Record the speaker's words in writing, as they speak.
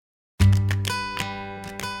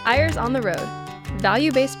Eyres on the Road,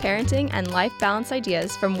 value-based parenting and life balance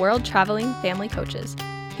ideas from world-traveling family coaches.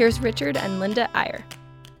 Here's Richard and Linda Eyre.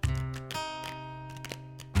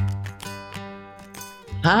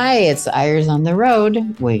 Hi, it's Eyres on the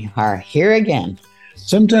Road. We are here again.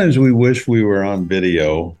 Sometimes we wish we were on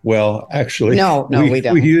video. Well, actually, no, we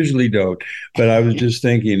don't. We usually don't. But I was just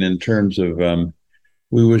thinking in terms of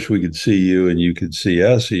we wish we could see you and you could see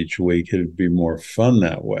us each week. It'd be more fun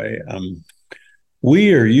that way.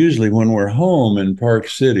 We are usually, when we're home in Park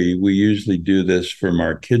City, we usually do this from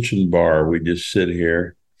our kitchen bar. We just sit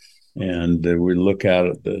here and we look out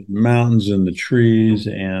at the mountains and the trees,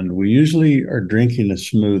 and we usually are drinking a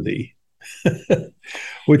smoothie,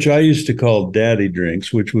 which I used to call daddy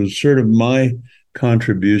drinks, which was sort of my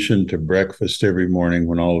contribution to breakfast every morning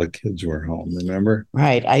when all the kids were home. Remember?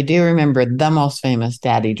 Right. I do remember the most famous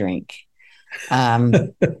daddy drink.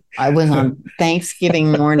 I was on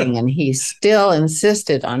Thanksgiving morning and he still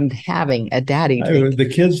insisted on having a daddy drink. The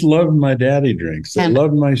kids loved my daddy drinks. They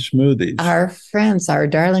loved my smoothies. Our friends, our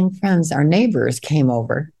darling friends, our neighbors came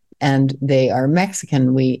over, and they are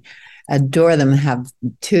Mexican. We adore them, have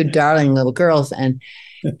two darling little girls. And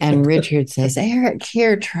Richard says, Eric,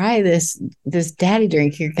 here, try this daddy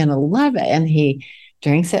drink. You're going to love it. And he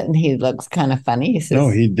drinks it and he looks kind of funny. He says, no,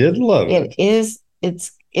 he did love it.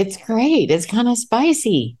 It's great. It's kind of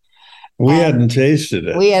spicy. We hadn't tasted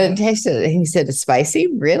it. He said, it's spicy?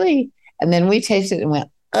 Really? And then we tasted it and went,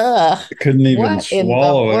 ugh. Couldn't even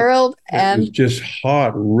swallow it. World? It was just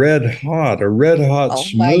hot, a red hot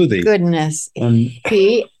smoothie. My goodness.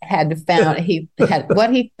 He had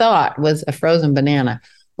what he thought was a frozen banana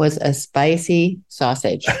was a spicy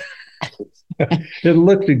sausage. It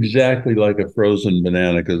looked exactly like a frozen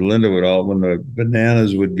banana, because Linda when the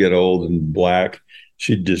bananas would get old and black,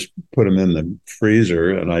 she'd just put them in the freezer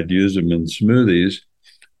and I'd use them in smoothies.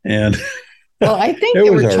 And well, I think they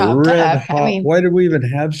were chopped up. Why did we even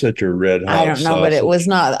have such a red hot I don't know, sausage? But it was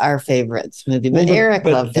not our favorite smoothie. But Eric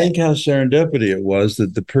loved it. Think how serendipity it was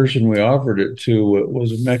that the person we offered it to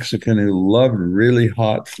was a Mexican who loved really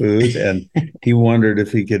hot food, and he wondered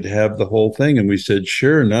if he could have the whole thing. And we said,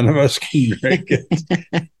 sure, none of us can drink it.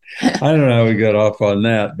 I don't know how we got off on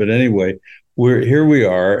that. But anyway, we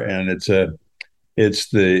are, and it's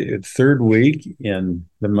the third week in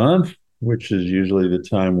the month, which is usually the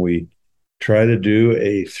time we try to do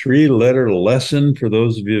a 3-letter lesson for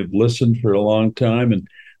those of you who've listened for a long time. And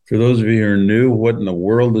for those of you who are new, what in the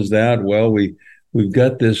world is that? Well, we've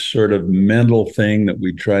got this sort of mental thing that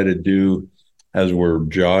we try to do as we're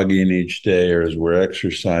jogging each day or as we're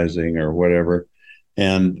exercising or whatever.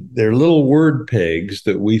 And they're little word pegs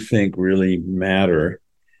that we think really matter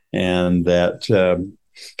and that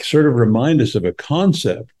sort of remind us of a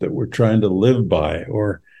concept that we're trying to live by,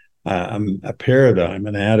 or a paradigm,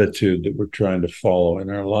 an attitude that we're trying to follow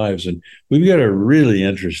in our lives. And we've got a really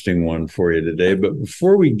interesting one for you today. But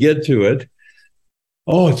before we get to it,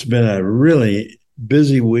 it's been a really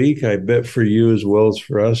busy week, I bet, for you as well as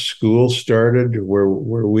for us. School started where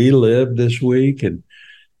we live this week,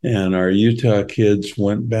 and our Utah kids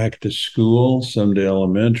went back to school, some to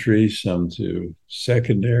elementary, some to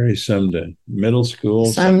secondary, some to middle school,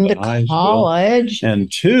 some to high college. School,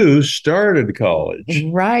 and 2 started college.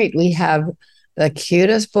 Right. We have the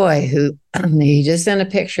cutest boy who he just sent a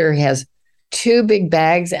picture. He has 2 big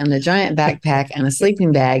bags and a giant backpack and a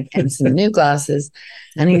sleeping bag and some new glasses.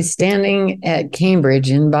 And he's standing at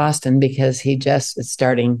Cambridge in Boston because he just is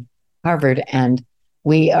starting Harvard. And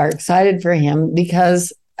we are excited for him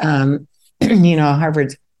because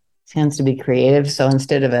Harvard tends to be creative. So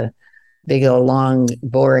instead of a big old long,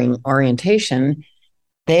 boring orientation,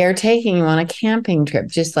 they are taking him on a camping trip,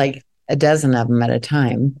 just like a dozen of them at a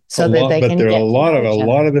time, so that they can. But a lot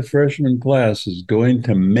of the freshman class is going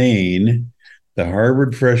to Maine. The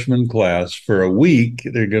Harvard freshman class for a week,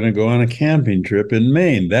 they're going to go on a camping trip in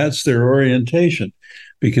Maine. That's their orientation,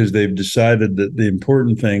 because they've decided that the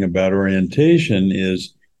important thing about orientation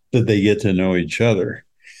is that they get to know each other.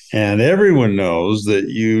 And everyone knows that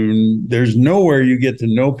there's nowhere you get to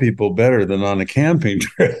know people better than on a camping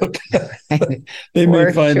trip. They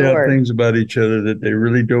may find out things about each other that they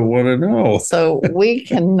really don't want to know. So we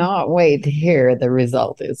cannot wait to hear the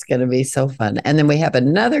result. It's going to be so fun. And then we have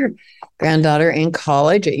another granddaughter in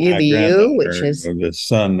college at UVU, which is the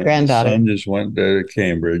son. Granddaughter. The son just went to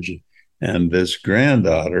Cambridge, and this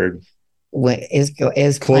granddaughter is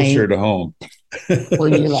closer playing, to home. Well,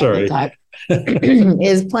 you like Sorry. to talk.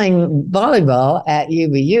 Is playing volleyball at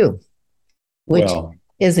UVU, which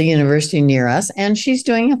is a university near us, and she's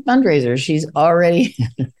doing a fundraiser.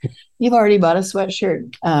 You've already bought a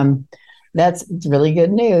sweatshirt, That's really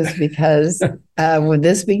good news because when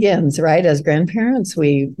this begins, right, as grandparents,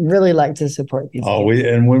 we really like to support these kids.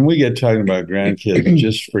 And when we get talking about grandkids,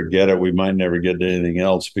 just forget it. We might never get to anything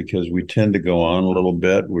else because we tend to go on a little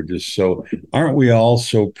bit. We're just aren't we all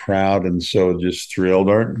so proud and so just thrilled?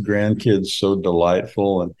 Aren't grandkids so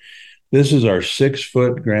delightful? And this is our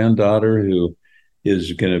 6-foot granddaughter who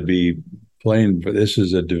is going to be playing. This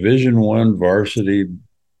is a Division I varsity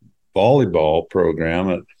volleyball program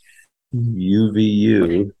at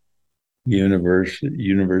UVU,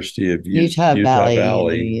 University of Utah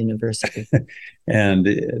Valley University,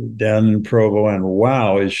 and down in Provo. And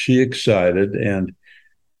wow, is she excited! And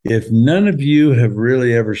if none of you have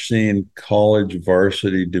really ever seen college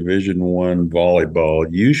varsity Division I volleyball,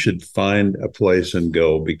 you should find a place and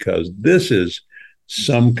go, because this is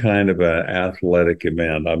some kind of an athletic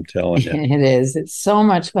event. I'm telling you, it is. It's so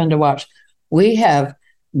much fun to watch. We have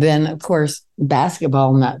been, of course,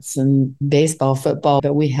 basketball nuts and baseball, football,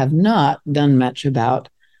 but we have not done much about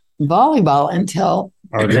volleyball until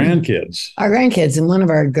our grandkids. And one of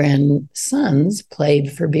our grandsons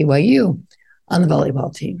played for BYU on the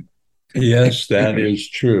volleyball team. Yes, that is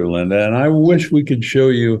true, Linda. And I wish we could show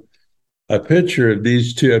you a picture of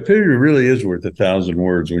these two. A picture really is worth 1,000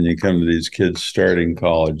 words when you come to these kids starting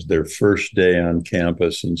college, their first day on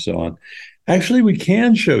campus and so on. Actually, we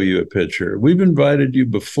can show you a picture. We've invited you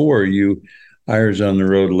before, you Eyres on the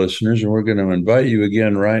Road listeners, and we're going to invite you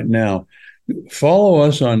again right now. Follow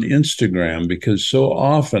us on Instagram, because so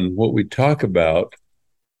often what we talk about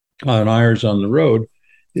on Eyres on the Road,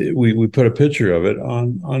 we put a picture of it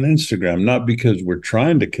on Instagram, not because we're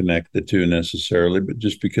trying to connect the two necessarily, but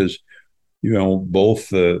just because, both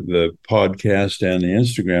the podcast and the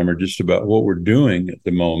Instagram are just about what we're doing at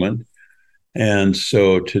the moment. And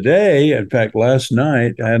so today, in fact, last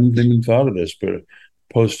night, I hadn't even thought of this, but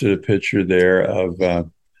posted a picture there of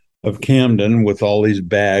Camden with all these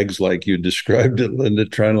bags, like you described it, Linda,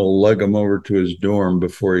 trying to lug them over to his dorm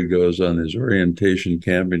before he goes on his orientation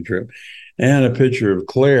camping trip, and a picture of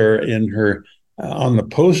Claire in her on the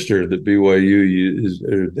poster that UVU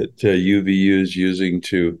is using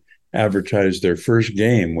to advertise their first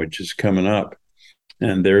game, which is coming up.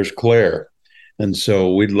 And there's Claire. And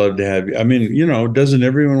so we'd love to have you. I mean, doesn't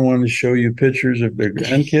everyone want to show you pictures of their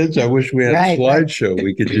grandkids? I wish we had a slideshow.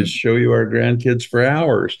 We could just show you our grandkids for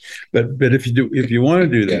hours. But if you want to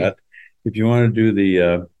do that, if you want to do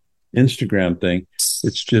the Instagram thing,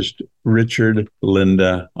 it's just Richard,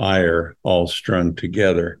 Linda, Eyre, all strung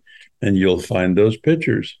together, and you'll find those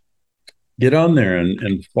pictures. Get on there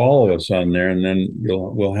and follow us on there, and then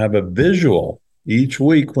we'll have a visual each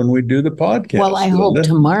week when we do the podcast. Well, I hope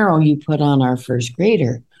tomorrow you put on our first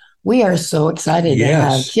grader. We are so excited to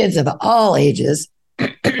have kids of all ages,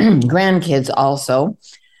 grandkids also.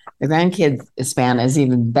 The grandkids span is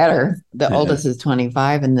even better. The oldest is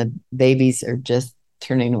 25, and the babies are just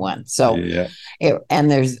turning 1. So, and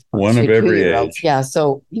there's one of every age. Yeah.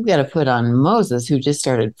 So you've got to put on Moses, who just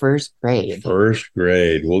started first grade. First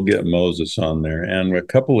grade. We'll get Moses on there. And a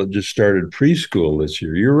couple that just started preschool this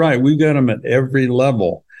year. You're right. We've got them at every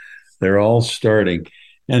level. They're all starting.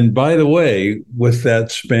 And by the way, with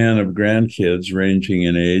that span of grandkids ranging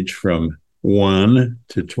in age from 1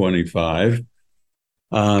 to 25,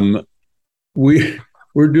 we're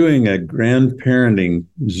doing a grandparenting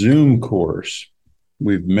Zoom course.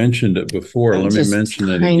 We've mentioned it before. Let me mention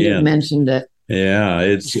it again. Mentioned it.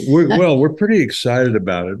 Yeah, we're pretty excited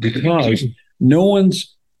about it, because no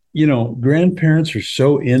one's, grandparents are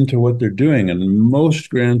so into what they're doing, and most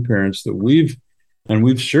grandparents that we've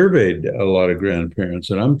surveyed a lot of grandparents,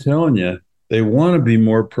 and I'm telling you, they want to be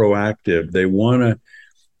more proactive. They want to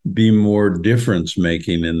be more difference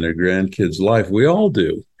making in their grandkids' life. We all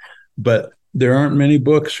do, but there aren't many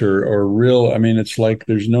books or real, it's like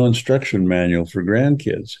there's no instruction manual for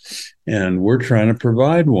grandkids, and we're trying to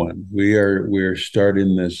provide one. We're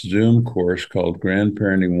starting this Zoom course called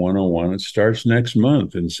Grandparenting 101. It starts next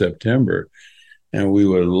month in September, and we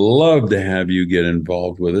would love to have you get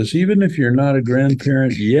involved with us, even if you're not a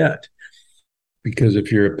grandparent yet, because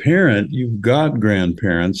if you're a parent, you've got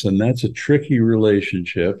grandparents, and that's a tricky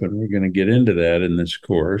relationship, and we're going to get into that in this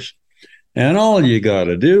course. And all you got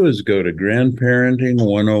to do is go to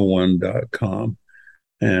grandparenting101.com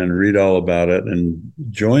and read all about it and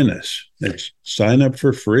join us. Sign up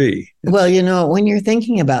for free. Well, when you're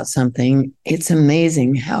thinking about something, it's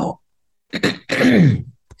amazing how,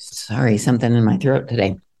 sorry, something in my throat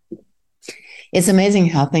today. It's amazing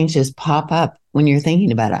how things just pop up when you're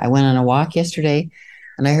thinking about it. I went on a walk yesterday,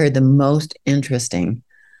 and I heard the most interesting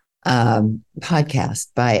podcast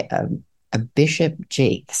by a Bishop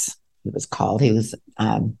Jakes. it was called. He was.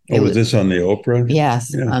 Was this on the Oprah?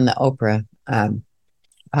 Yes, on the Oprah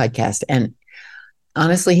podcast. And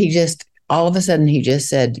honestly, all of a sudden, he just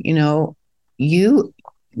said, your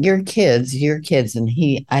kids, and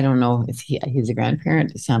I don't know if he's a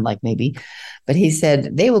grandparent, it sounded like maybe, but he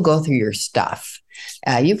said they will go through your stuff.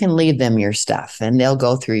 You can leave them your stuff and they'll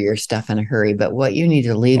go through your stuff in a hurry. But what you need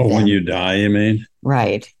to leave them. When you die, you mean?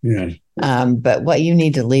 Right. Yeah. But what you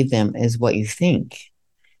need to leave them is what you think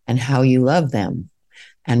and how you love them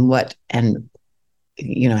and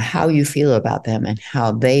how you feel about them and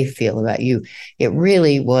how they feel about you. It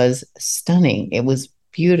really was stunning. It was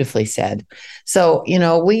beautifully said. So,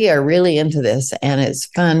 we are really into this and it's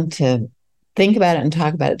fun to think about it and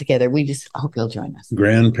talk about it together. We just hope you'll join us.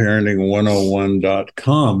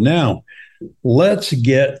 Grandparenting101.com. Now, let's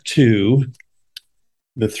get to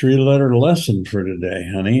the 3-letter lesson for today,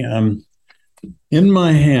 honey. In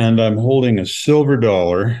my hand, I'm holding a silver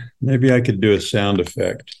dollar. Maybe I could do a sound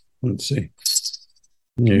effect. Let's see.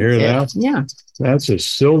 You hear that? Yeah. That's a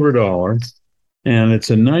silver dollar. And it's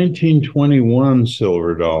a 1921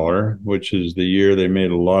 silver dollar, which is the year they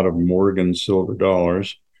made a lot of Morgan silver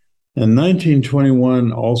dollars. And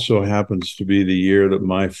 1921 also happens to be the year that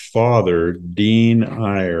my father, Dean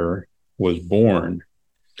Iyer, was born.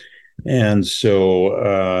 And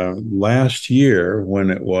so last year, when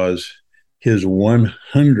it was his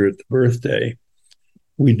 100th birthday,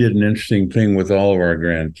 we did an interesting thing with all of our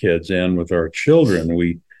grandkids and with our children.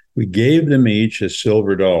 We gave them each a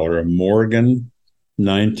silver dollar, a Morgan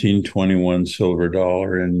 1921 silver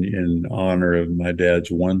dollar in honor of my dad's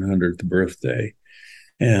 100th birthday.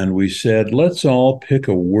 And we said, let's all pick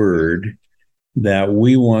a word that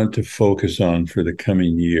we want to focus on for the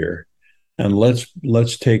coming year. And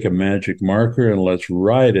let's take a magic marker and let's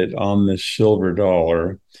write it on this silver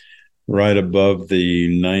dollar right above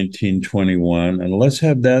the 1921. And let's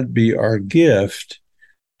have that be our gift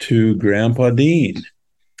to Grandpa Dean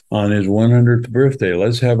on his 100th birthday.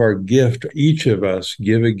 Let's have our gift, each of us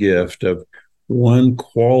give a gift of one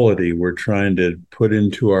quality we're trying to put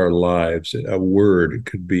into our lives, a word. It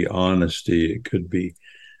could be honesty. It could be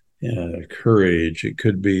courage. It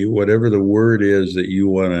could be whatever the word is that you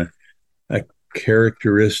want to, a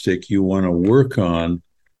characteristic you want to work on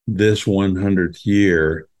this 100th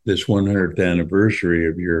year, this 100th anniversary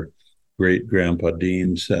of your great Grandpa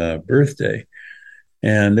Dean's birthday.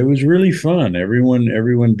 And it was really fun. Everyone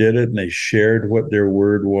did it, and they shared what their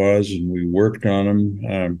word was, and we worked on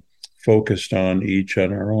them, focused on each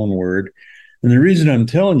on our own word. And the reason I'm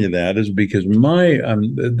telling you that is because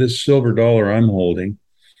this silver dollar I'm holding,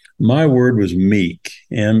 my word was meek,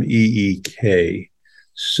 M-E-E-K.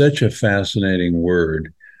 Such a fascinating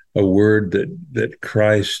word, a word that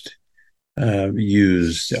Christ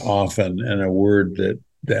used often, and a word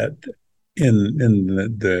that in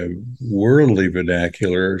the worldly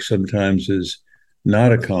vernacular sometimes is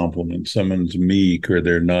not a compliment. Someone's meek, or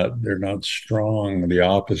they're not strong, the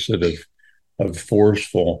opposite of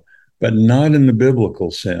forceful, but not in the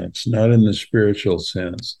biblical sense, not in the spiritual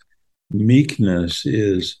sense. Meekness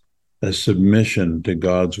is a submission to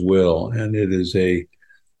God's will, and it is a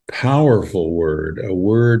powerful word, a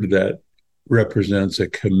word that represents a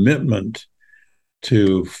commitment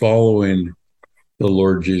to following the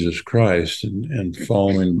Lord Jesus Christ and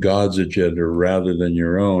following God's agenda rather than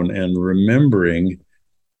your own, and remembering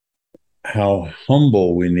how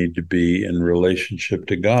humble we need to be in relationship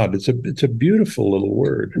to God. It's a beautiful little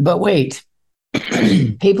word. But wait,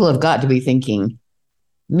 people have got to be thinking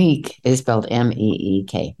meek is spelled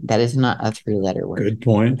M-E-E-K. That is not a 3-letter word.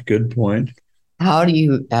 Good point. How do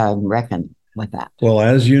you reckon with that? Well,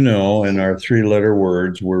 as you know, in our 3-letter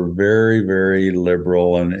words, we're very, very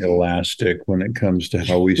liberal and elastic when it comes to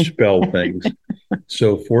how we spell things.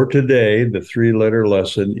 So for today, the 3-letter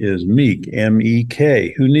lesson is meek,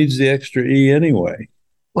 M-E-K. Who needs the extra E anyway?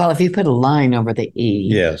 Well, if you put a line over the E,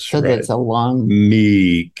 yes, so right. that it's a long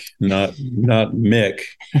meek, not Mick,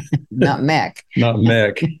 not Mick, not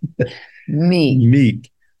Mick,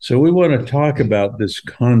 meek. So we want to talk about this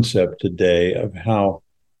concept today of how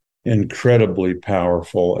incredibly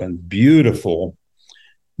powerful and beautiful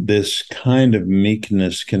this kind of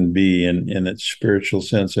meekness can be in its spiritual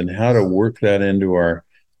sense, and how to work that into our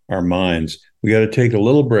minds. We got to take a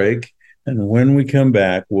little break, and when we come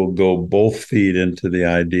back, we'll go both feet into the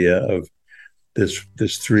idea of this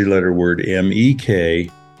 3-letter word M-E-K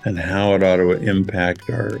and how it ought to impact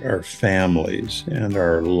our families and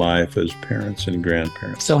our life as parents and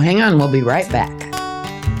grandparents. So hang on, we'll be right back.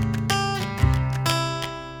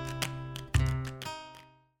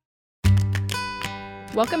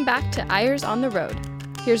 Welcome back to Iyers on the Road.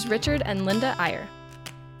 Here's Richard and Linda Iyer.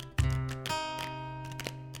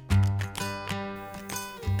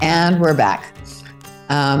 And we're back.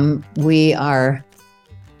 We are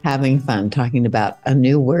having fun talking about a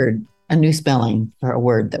new word, a new spelling for a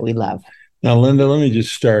word that we love. Now, Linda, let me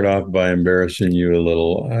just start off by embarrassing you a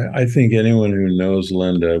little. I think anyone who knows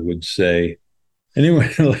Linda would say,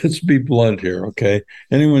 let's be blunt here, okay?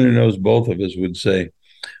 Anyone who knows both of us would say,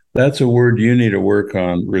 that's a word you need to work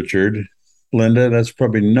on, Richard. Linda, that's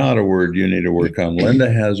probably not a word you need to work on.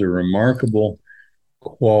 Linda has a remarkable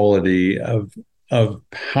quality of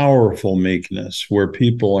powerful meekness where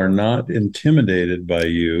people are not intimidated by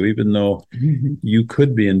you, even though you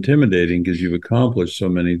could be intimidating because you've accomplished so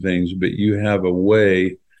many things, but you have a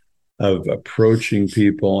way of approaching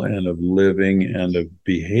people and of living and of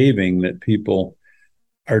behaving that people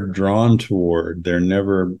are drawn toward. They're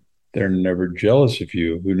never jealous of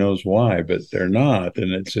you. Who knows why, but they're not.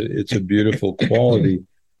 And it's a beautiful quality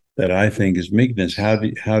that I think is meekness. How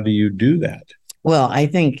do you do that? Well, I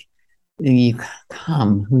think you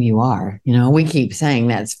come who you are. We keep saying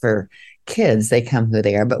that's for kids. They come who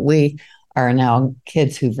they are, but we are now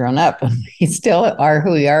kids who've grown up and we still are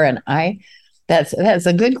who we are. And that's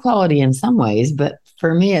a good quality in some ways, but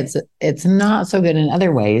for me, it's not so good in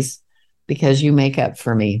other ways because you make up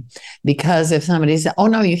for me. Because if somebody says, oh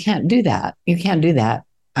no, you can't do that. You can't do that.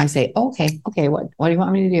 I say, okay, what do you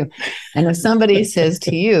want me to do? And if somebody says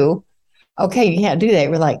to you, okay, you can't do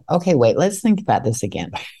that, we're like, okay, wait, let's think about this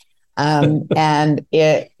again. And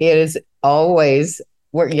it is always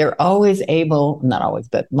where you're always able, not always,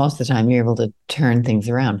 but most of the time you're able to turn things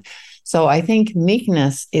around. So I think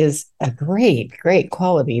meekness is a great, great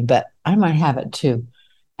quality, but I might have it to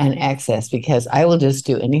an excess because I will just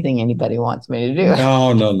do anything anybody wants me to do. No.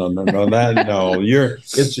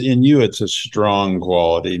 It's in you. It's a strong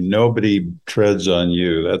quality. Nobody treads on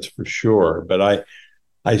you. That's for sure. But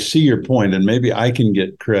I see your point, and maybe I can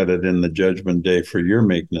get credit in the judgment day for your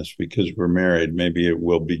meekness because we're married. Maybe it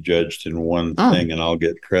will be judged in one thing, and I'll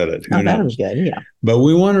get credit. Who knows? That was good, yeah. But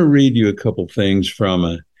we want to read you a couple things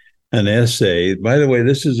from an essay. By the way,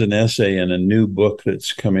 this is an essay in a new book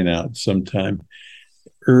that's coming out sometime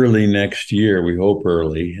early next year. We hope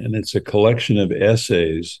early, and it's a collection of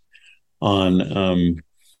essays on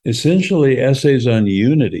essentially essays on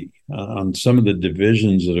unity, on some of the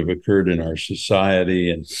divisions that have occurred in our society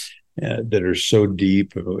and that are so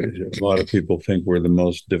deep. A lot of people think we're the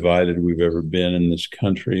most divided we've ever been in this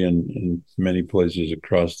country and in many places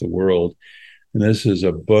across the world. And this is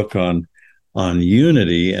a book on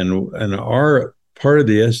unity, and our part of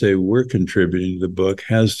the essay we're contributing to the book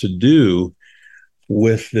has to do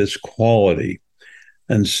with this quality.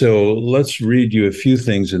 And so let's read you a few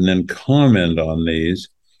things and then comment on these.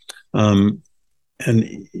 And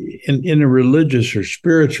in a religious or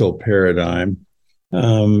spiritual paradigm,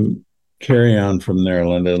 carry on from there,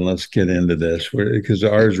 Linda, and let's get into this because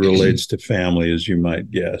ours relates to family, as you might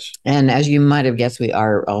guess. And as you might have guessed, we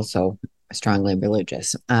are also strongly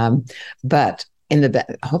religious, but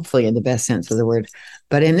hopefully in the best sense of the word.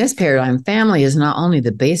 But in this paradigm, family is not only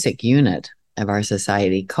the basic unit of our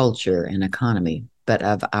society, culture, and economy, but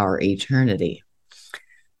of our eternity.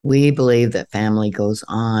 We believe that family goes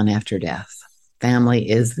on after death. Family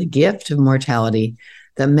is the gift of mortality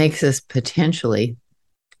that makes us potentially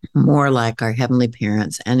more like our heavenly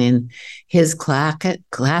parents. And in his classic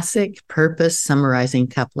purpose summarizing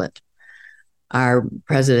couplet, our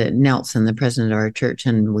President Nelson, the president of our church,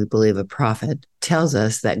 and we believe a prophet, tells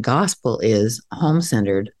us that gospel is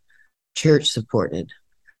home-centered, church-supported,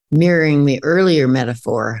 mirroring the earlier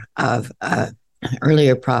metaphor of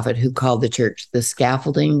earlier prophet who called the church the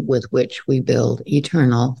scaffolding with which we build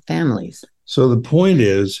eternal families. So the point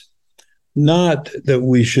is not that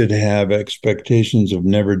we should have expectations of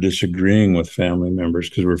never disagreeing with family members,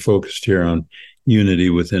 because we're focused here on unity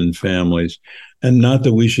within families, and not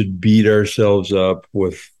that we should beat ourselves up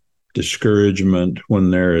with discouragement when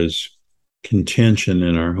there is contention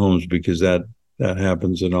in our homes, because that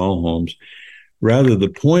happens in all homes. Rather, the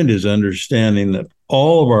point is understanding that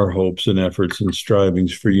all of our hopes and efforts and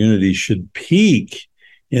strivings for unity should peak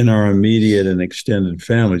in our immediate and extended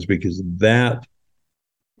families, because that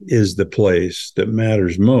is the place that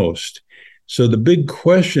matters most. So the big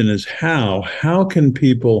question is how can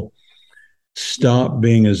people stop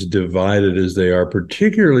being as divided as they are,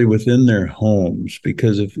 particularly within their homes?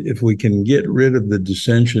 Because if we can get rid of the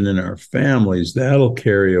dissension in our families, that'll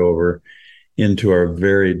carry over into our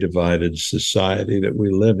very divided society that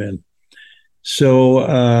we live in. So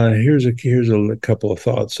here's a couple of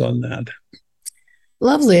thoughts on that.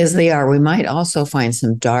 Lovely as they are, we might also find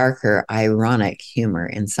some dark or ironic humor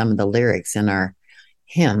in some of the lyrics in our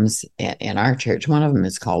hymns in our church. One of them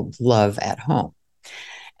is called Love at Home.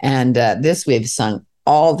 And this we've sung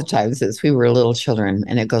all the time since we were little children.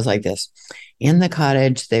 And it goes like this. In the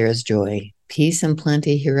cottage, there is joy. Peace and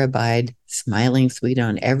plenty here abide, smiling sweet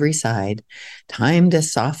on every side. Time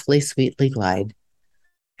does softly, sweetly glide.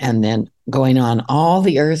 And then going on, all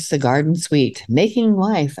the earth's a garden sweet, making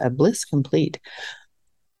life a bliss complete.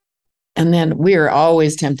 And then we are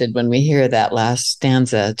always tempted when we hear that last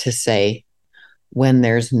stanza to say, when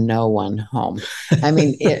there's no one home. I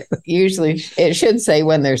mean, it should say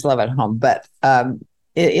when there's love at home, but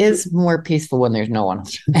it is more peaceful when there's no one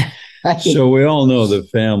home. Right? So we all know that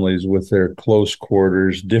families with their close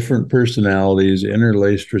quarters, different personalities,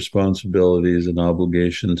 interlaced responsibilities and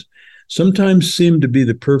obligations sometimes seem to be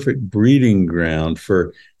the perfect breeding ground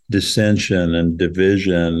for dissension and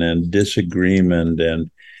division and disagreement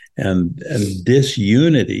and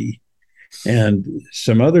disunity. And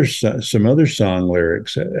some other song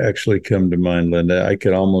lyrics actually come to mind, Linda. I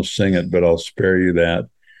could almost sing it, but I'll spare you that.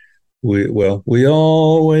 We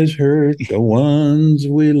always hurt the ones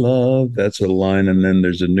we love. That's a line. And then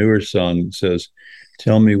there's a newer song that says,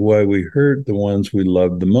 tell me why we hurt the ones we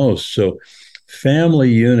love the most. So family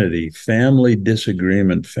unity, family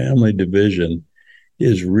disagreement, family division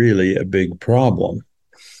is really a big problem.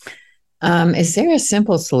 Is there a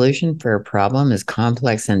simple solution for a problem as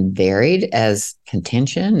complex and varied as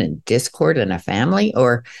contention and discord in a family?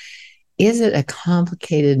 Or is it a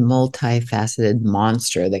complicated, multifaceted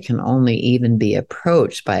monster that can only even be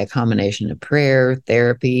approached by a combination of prayer,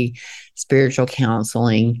 therapy, spiritual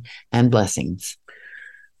counseling, and blessings?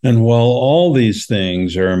 And while all these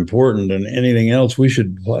things are important and anything else, we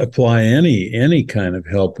should apply any kind of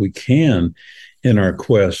help we can in our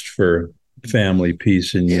quest for family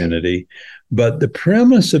peace and unity. But the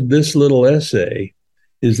premise of this little essay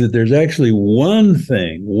is that there's actually one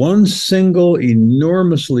thing, one single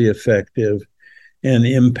enormously effective and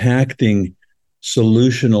impacting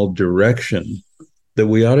solutional direction that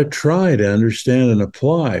we ought to try to understand and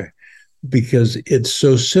apply, because it's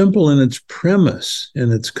so simple in its premise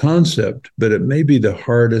and its concept, but it may be the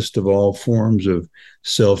hardest of all forms of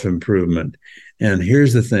self-improvement. And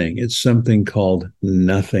here's the thing, it's something called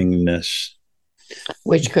nothingness.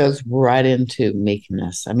 Which goes right into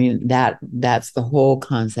meekness. I mean, that's the whole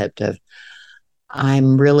concept of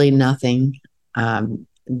I'm really nothing.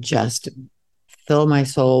 Just fill my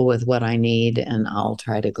soul with what I need, and I'll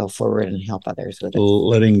try to go forward and help others with it.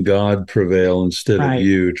 Letting God prevail instead of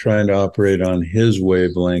you, trying to operate on his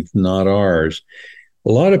wavelength, not ours.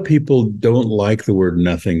 A lot of people don't like the word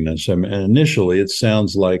nothingness. I mean, initially, it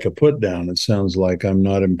sounds like a put down. It sounds like I'm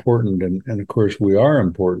not important. And of course, we are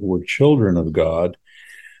important. We're children of God.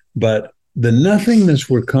 But the nothingness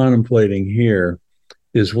we're contemplating here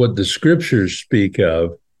is what the scriptures speak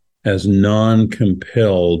of as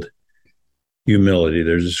non-compelled humility.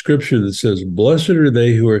 There's a scripture that says, blessed are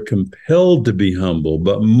they who are compelled to be humble,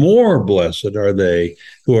 but more blessed are they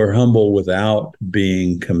who are humble without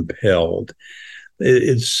being compelled.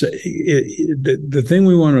 The thing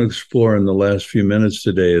we want to explore in the last few minutes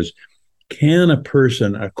today is, can a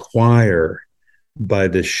person acquire by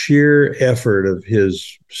the sheer effort of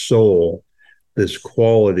his soul this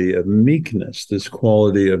quality of meekness, this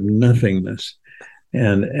quality of nothingness?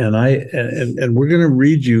 And we're going to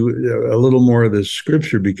read you a little more of this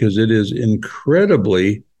scripture because it is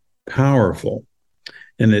incredibly powerful.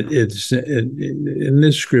 And it's in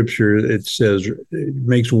this scripture, it says, it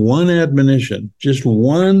makes one admonition, just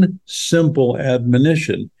one simple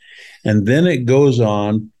admonition. And then it goes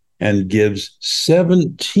on and gives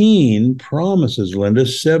 17 promises, Linda.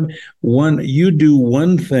 You do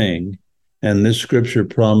one thing, and this scripture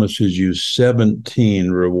promises you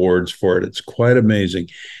 17 rewards for it. It's quite amazing.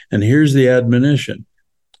 And here's the admonition.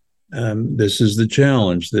 This is the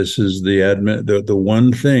challenge. This is the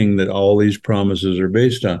one thing that all these promises are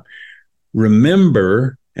based on.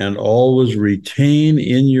 Remember and always retain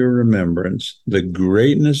in your remembrance the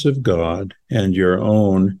greatness of God and your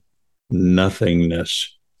own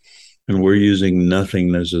nothingness. And we're using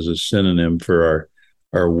nothingness as a synonym for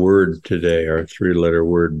our word today, our three-letter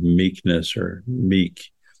word meekness or meek.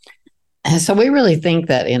 And so we really think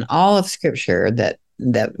that in all of Scripture that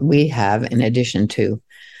we have, in addition to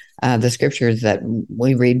the scriptures that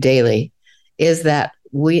we read daily, is that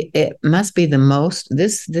it must be the most,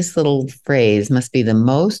 this little phrase must be the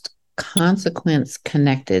most consequence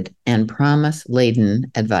connected and promise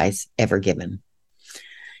laden advice ever given.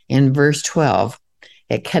 In verse 12,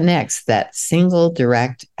 it connects that single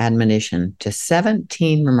direct admonition to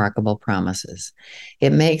 17 remarkable promises.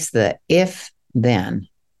 It makes the if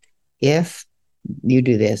you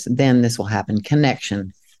do this, then this will happen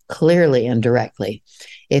connection clearly and directly.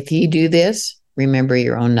 If ye do this, remember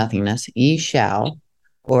your own nothingness, ye shall,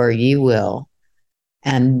 or ye will,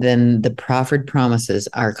 And then the proffered promises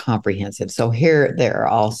are comprehensive. So here, there are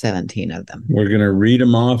all 17 of them. We're going to read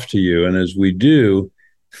them off to you. And as we do,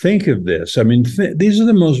 think of this. I mean, these are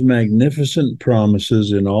the most magnificent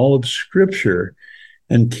promises in all of Scripture.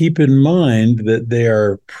 And keep in mind that they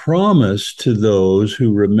are promised to those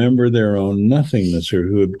who remember their own nothingness, or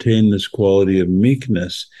who obtain this quality of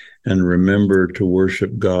meekness and remember to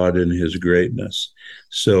worship God in his greatness.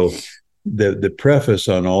 So the preface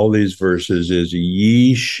on all these verses is,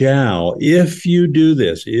 ye shall, if you do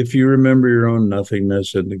this, if you remember your own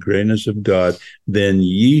nothingness and the greatness of God, then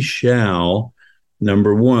ye shall,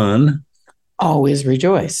 number one, always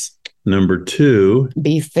rejoice. Number two,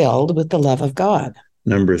 be filled with the love of God.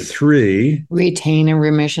 Number three, retain a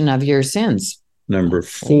remission of your sins. Number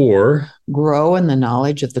four, grow in the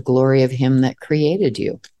knowledge of the glory of him that created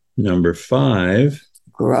you. Number five,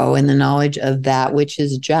 grow in the knowledge of that which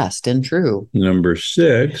is just and true. Number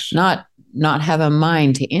six, not have a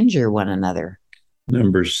mind to injure one another.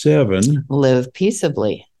 Number seven, live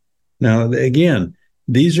peaceably. Now, again,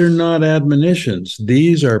 these are not admonitions.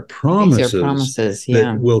 These are promises, yeah,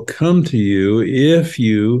 that will come to you if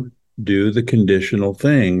you do the conditional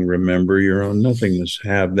thing. Remember your own nothingness.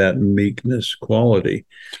 Have that meekness quality.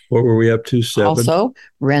 What were we up to? 7? Also,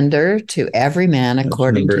 render to every man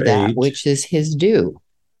according to that which is his due.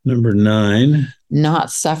 Number 9. Not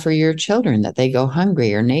suffer your children that they go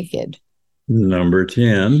hungry or naked. Number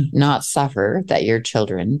 10. Not suffer that your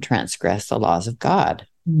children transgress the laws of God.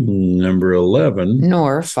 Number 11.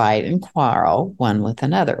 Nor fight and quarrel one with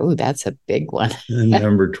another. Oh, that's a big one. And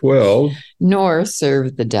number 12. Nor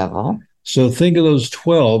serve the devil. So think of those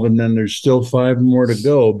 12, and then there's still 5 more to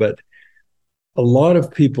go. But a lot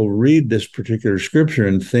of people read this particular scripture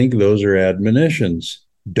and think those are admonitions.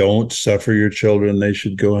 Don't suffer your children. They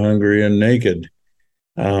should go hungry and naked.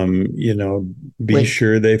 Be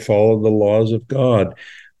sure they follow the laws of God.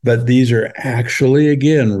 But these are actually,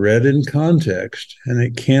 again, read in context, and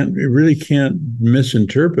it really can't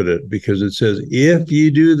misinterpret it, because it says, if you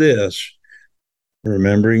do this,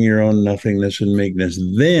 remembering your own nothingness and meekness,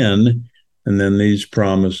 then, and then these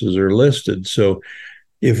promises are listed. So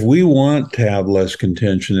if we want to have less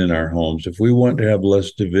contention in our homes, if we want to have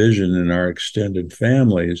less division in our extended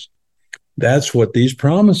families, that's what these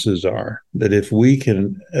promises are. That if we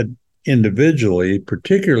can individually,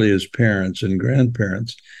 particularly as parents and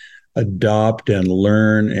grandparents, adopt and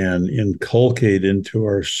learn and inculcate into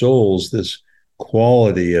our souls this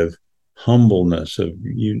quality of humbleness, of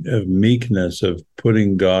meekness, of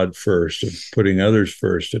putting God first, of putting others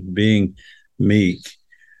first, of being meek,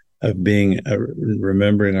 of being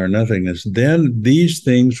remembering our nothingness, then these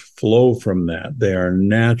things flow from that. They are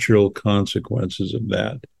natural consequences of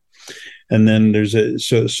that. And then there's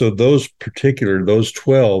so those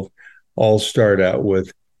 12 all start out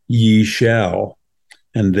with ye shall.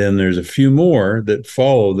 And then there's a few more that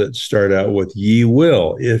follow that start out with ye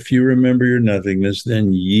will. If you remember your nothingness,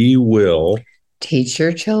 then ye will teach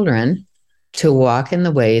your children to walk in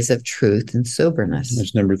the ways of truth and soberness.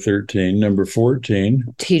 That's number 13. Number 14.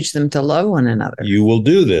 Teach them to love one another. You will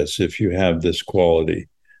do this if you have this quality.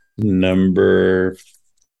 Number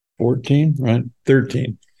 14, right?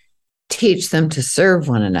 13. Teach them to serve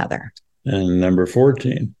one another. And number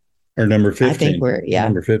 14. Or number 15. I think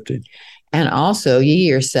Number 15. And also, ye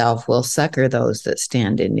yourself will succor those that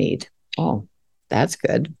stand in need. Oh, that's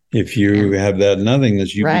good. If you have that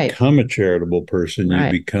nothingness, you become a charitable person.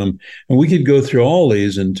 You become, and we could go through all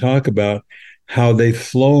these and talk about how they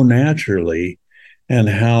flow naturally and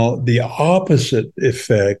how the opposite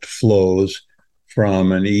effect flows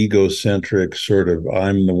from an egocentric sort of,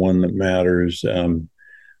 I'm the one that matters,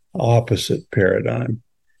 opposite paradigm.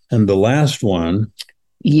 And the last one,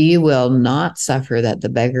 ye will not suffer that the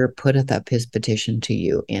beggar putteth up his petition to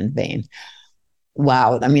you in vain.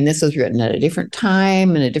 Wow. I mean, this was written at a different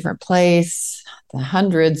time, in a different place,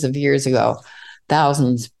 hundreds of years ago,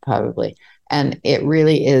 thousands probably. And it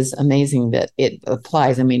really is amazing that it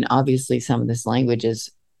applies. I mean, obviously some of this language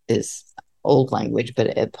is old language, but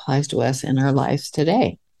it applies to us in our lives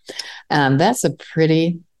today. That's a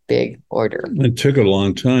pretty big order. It took a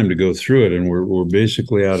long time to go through it, and we're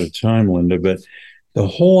basically out of time, Linda, but the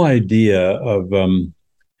whole idea of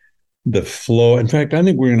the flow. In fact, I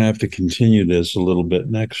think we're going to have to continue this a little bit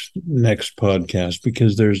next podcast,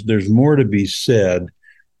 because there's more to be said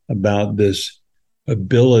about this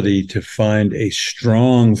ability to find a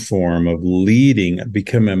strong form of leading,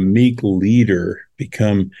 become a meek leader,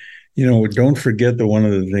 don't forget that one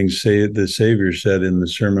of the things the Savior said in the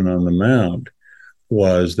Sermon on the Mount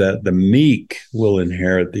was that the meek will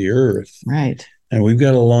inherit the earth. Right. And we've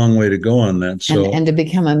got a long way to go on that. So, and to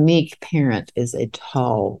become a meek parent is a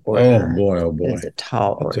tall order. Oh boy. It's a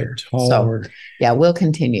tall order. It's a tall order. Yeah, we'll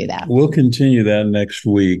continue that. We'll continue that next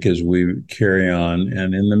week as we carry on.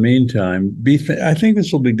 And in the meantime, I think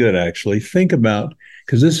this will be good, actually. Think about,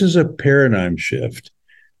 because this is a paradigm shift,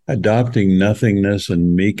 adopting nothingness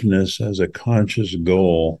and meekness as a conscious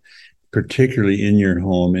goal, particularly in your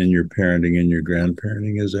home, in your parenting, in your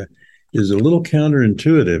grandparenting, is a little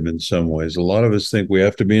counterintuitive in some ways. A lot of us think we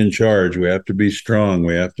have to be in charge, we have to be strong,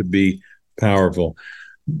 we have to be powerful.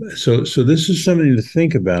 So this is something to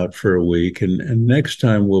think about for a week, and next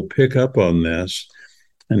time we'll pick up on this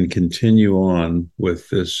and continue on with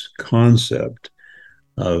this concept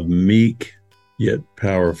of meek yet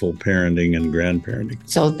powerful parenting and grandparenting.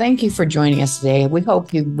 So thank you for joining us today. We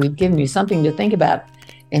hope we've given you something to think about.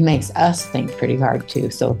 It makes us think pretty hard too.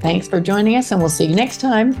 So thanks for joining us, and we'll see you next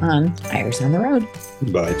time on Eyres on the Road.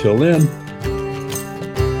 Bye till then.